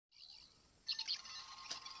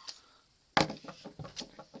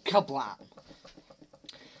Kerblam.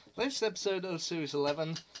 Latest episode of Series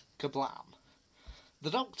 11, Kerblam. The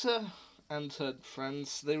Doctor and her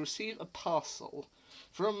friends, they receive a parcel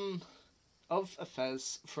of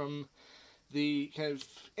affairs from the kind of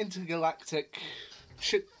intergalactic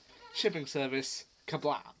shipping service,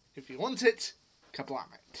 Kerblam. If you want it,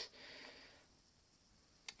 Kerblam it.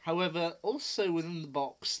 However, also within the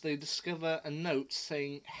box, they discover a note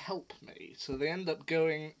saying, "Help me." So they end up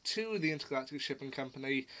going to the Intergalactic Shipping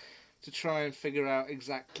Company to try and figure out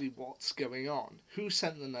exactly what's going on. Who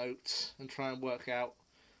sent the note, and try and work out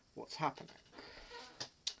what's happening.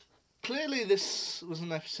 Clearly this was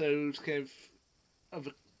an episode of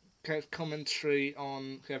a kind of commentary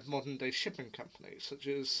on kind of modern day shipping companies, such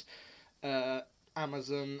as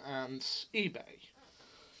Amazon and eBay.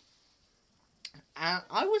 And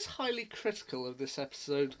I was highly critical of this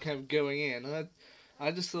episode kind of going in, and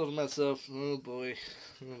I just thought to myself, oh boy,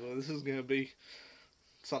 this is going to be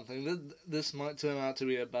something. This might turn out to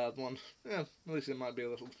be a bad one. Yeah, at least it might be a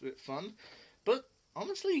little bit fun. But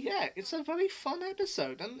honestly, yeah, it's a very fun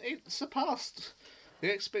episode, and it surpassed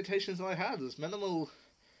the expectations I had. As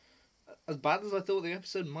bad as I thought the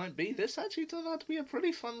episode might be, this actually turned out to be a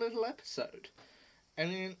pretty fun little episode. I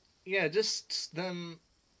mean, yeah, just them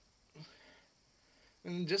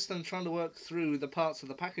trying to work through the parts of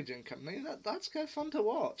the packaging company, that's kind of fun to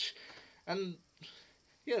watch. And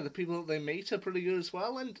yeah, the people that they meet are pretty good as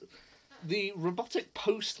well. And the robotic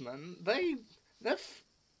postman, they're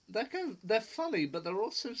funny, but they're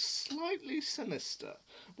also slightly sinister,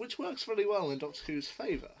 which works really well in Doctor Who's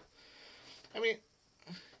favour. I mean,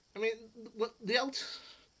 the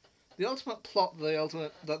ultimate plot,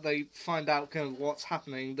 that they find out kind of what's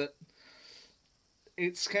happening, that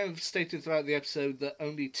it's kind of stated throughout the episode that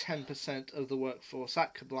only 10% of the workforce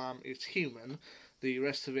at Kerblam is human. The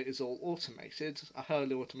rest of it is all automated, a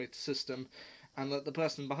highly automated system, and that the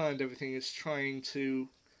person behind everything is trying to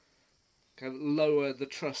kind of lower the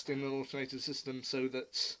trust in an automated system so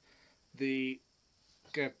that the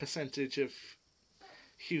kind of percentage of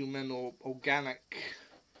human or organic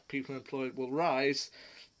people employed will rise.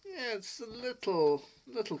 Yeah, it's a little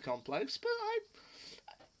complex, but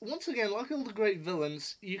once again, like all the great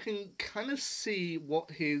villains, you can kind of see what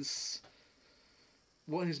his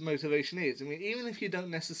motivation is. I mean, even if you don't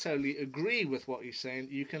necessarily agree with what he's saying,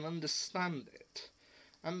 you can understand it.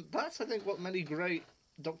 And that's, I think, what many great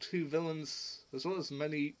Doctor Who villains, as well as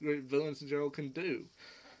many great villains in general, can do.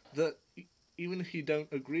 That even if you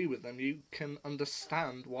don't agree with them, you can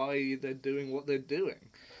understand why they're doing what they're doing.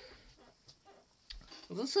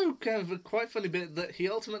 There's also kind of a quite funny bit that he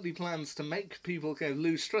ultimately plans to make people kind of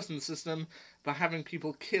lose trust in the system by having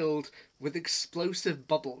people killed with explosive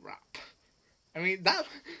bubble wrap. I mean, that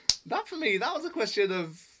for me, that was a question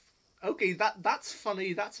of, okay, that's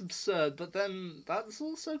funny, that's absurd, but then that's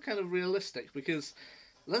also kind of realistic, because,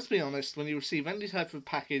 let's be honest, when you receive any type of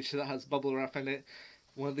package that has bubble wrap in it,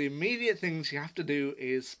 one of the immediate things you have to do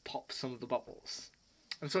is pop some of the bubbles.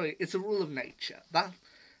 I'm sorry, it's a rule of nature.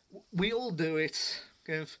 We all do it.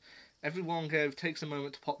 Everyone takes a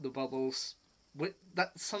moment to pop the bubbles.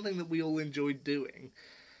 That's something that we all enjoy doing.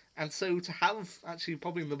 And so to have actually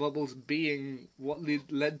popping the bubbles being what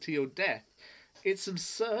led to your death, it's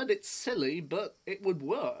absurd, it's silly, but it would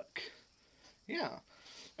work. Yeah.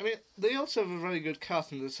 I mean, they also have a very good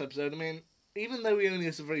cast in this episode. I mean, even though he only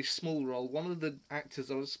has a very small role, one of the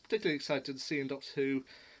actors I was particularly excited to see in Doctor Who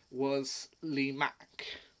was Lee Mack,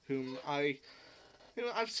 whom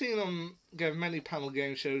I've seen on many panel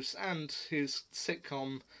game shows and his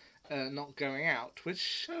sitcom Not Going Out,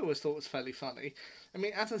 which I always thought was fairly funny. I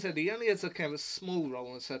mean, as I said, he only has a kind of a small role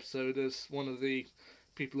in this episode as one of the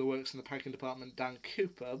people who works in the packing department, Dan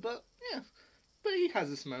Cooper, but he has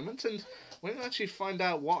this moment, and when you actually find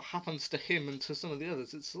out what happens to him and to some of the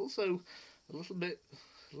others, it's also a little bit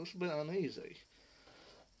uneasy.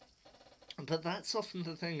 But that's often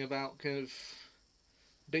the thing about kind of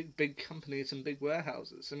big companies and big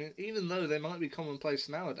warehouses. I mean, even though they might be commonplace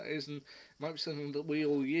nowadays and might be something that we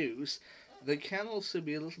all use, they can also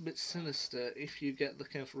be a little bit sinister if you get the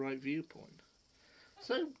kind of right viewpoint.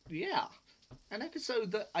 So, yeah, an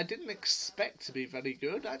episode that I didn't expect to be very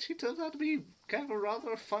good actually turns out to be kind of a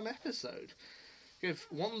rather fun episode.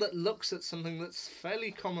 One that looks at something that's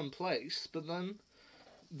fairly commonplace, but then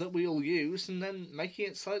that we all use, and then making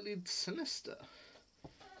it slightly sinister.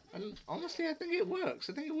 And honestly, I think it works.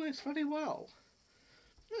 I think it works very well.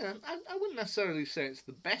 Yeah, I wouldn't necessarily say it's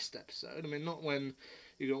the best episode. I mean, not when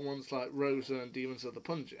you got ones like Rosa and Demons of the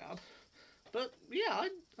Punjab. But yeah,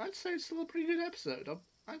 I'd say it's still a pretty good episode.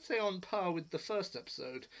 I'd say on par with the first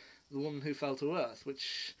episode, The Woman Who Fell to Earth,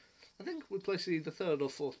 which, I think we placed it either 3rd or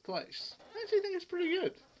 4th place. I actually think it's pretty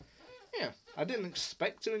good. Yeah, I didn't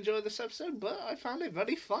expect to enjoy this episode, but I found it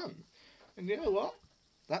very fun. And you know what?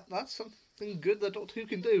 That's something good that Doctor Who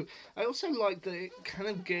can do. I also like that it kind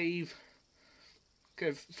of gave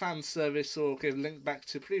fan service or linked back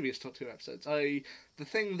to previous Doctor Who episodes. The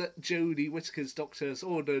thing that Jodie Whittaker's Doctor has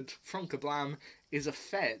ordered from Kerblam is a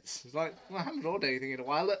fez. It's like, well, I haven't ordered anything in a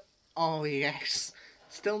while. Oh yes,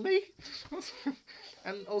 still me.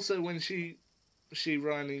 And also when she,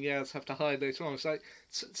 Ryan and Yaz have to hide later on. It's like,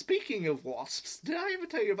 speaking of wasps, did I ever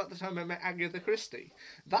tell you about the time I met Agatha Christie?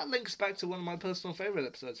 That links back to one of my personal favourite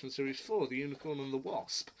episodes from Series 4, The Unicorn and the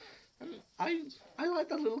Wasp. And I like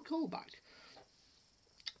that little callback.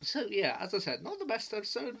 So yeah, as I said, not the best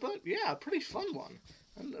episode, but yeah, a pretty fun one.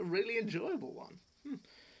 And a really enjoyable one.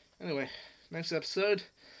 Anyway, next episode,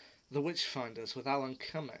 The Witchfinders with Alan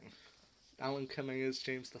Cumming. Alan Cumming is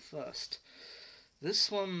James I.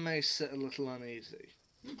 This one may sit a little uneasy,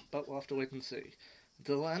 but we'll have to wait and see.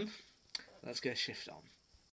 Until then, let's get shift on.